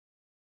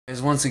Guys,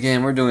 once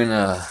again we're doing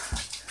a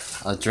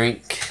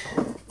drink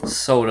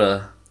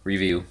soda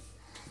review,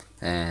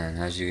 and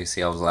as you can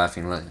see I was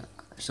laughing. Look,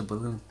 there's a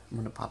balloon. I'm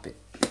gonna pop it.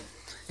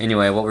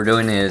 Anyway, what we're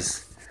doing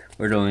is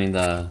we're doing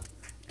the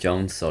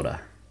Jones soda.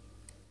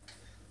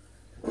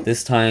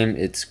 This time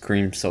it's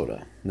cream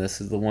soda. This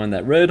is the one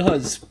that Red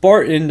Hot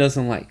Spartan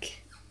doesn't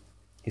like.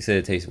 He said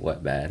it tastes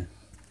wet bad.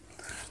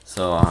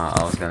 So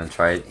I was gonna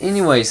try it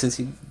anyway since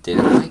he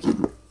didn't like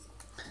it.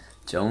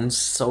 Jones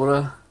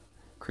soda,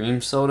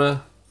 cream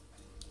soda,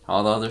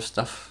 all the other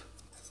stuff.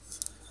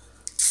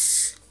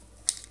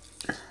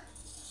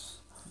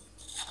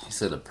 He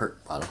said a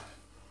perk bottle.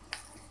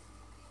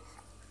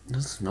 It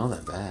doesn't smell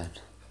that bad.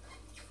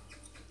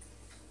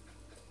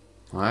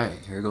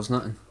 Alright, here goes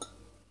nothing.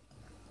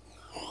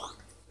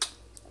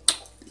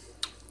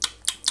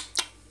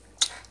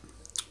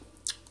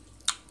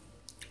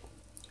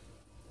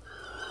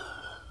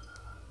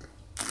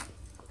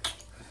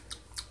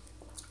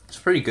 It's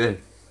pretty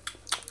good.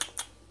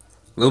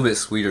 A little bit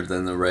sweeter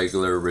than the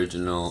regular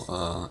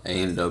original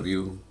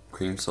A&W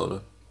cream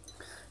soda.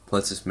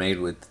 Plus it's made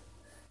with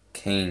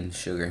cane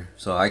sugar,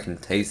 so I can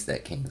taste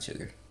that cane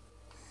sugar.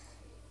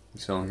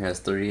 It only has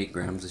 38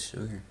 grams of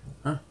sugar.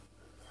 Huh.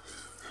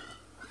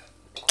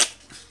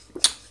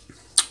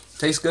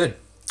 Tastes good.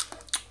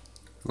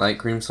 Like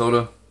cream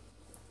soda,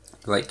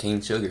 like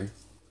cane sugar,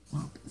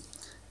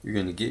 you're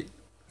gonna get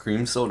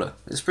cream soda.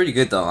 It's pretty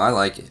good though, I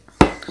like it.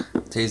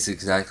 It tastes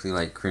exactly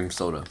like cream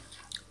soda.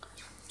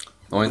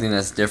 The only thing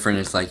that's different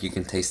is like you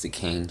can taste the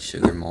cane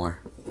sugar more.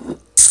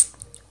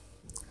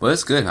 But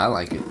it's good, I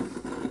like it.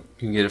 You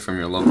can get it from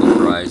your local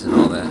Fry's and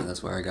all that.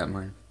 That's where I got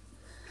mine.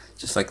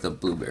 Just like the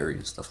blueberry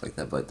and stuff like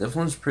that. But this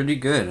one's pretty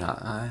good.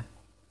 I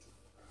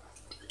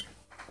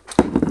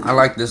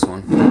like this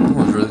one. This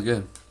one's really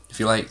good. If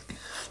you like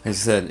I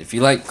said, if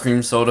you like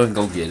cream soda,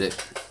 go get it.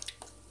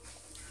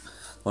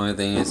 The only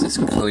thing is it's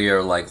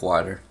clear like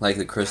water. Like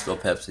the Crystal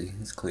Pepsi.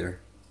 It's clear.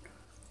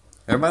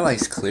 Everybody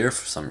likes clear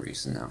for some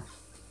reason now.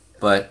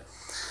 But,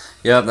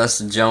 yeah, that's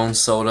the Jones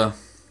soda,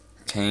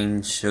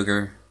 cane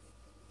sugar,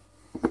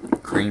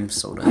 cream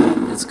soda.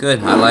 It's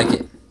good. I like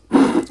it.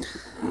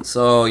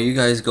 So, you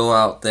guys go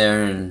out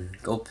there and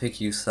go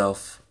pick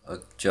yourself a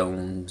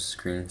Jones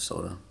cream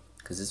soda.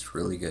 Because it's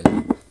really good.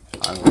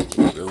 I like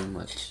it really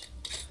much.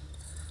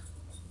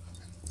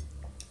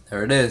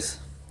 There it is.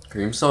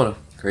 Cream soda.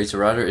 Crazy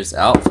Rider is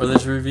out for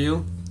this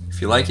review.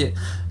 If you like it,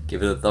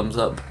 give it a thumbs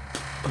up.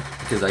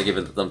 Because I give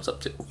it a thumbs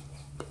up too.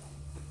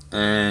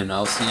 And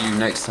I'll see you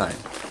next time.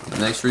 The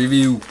next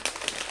review.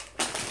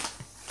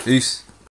 Peace.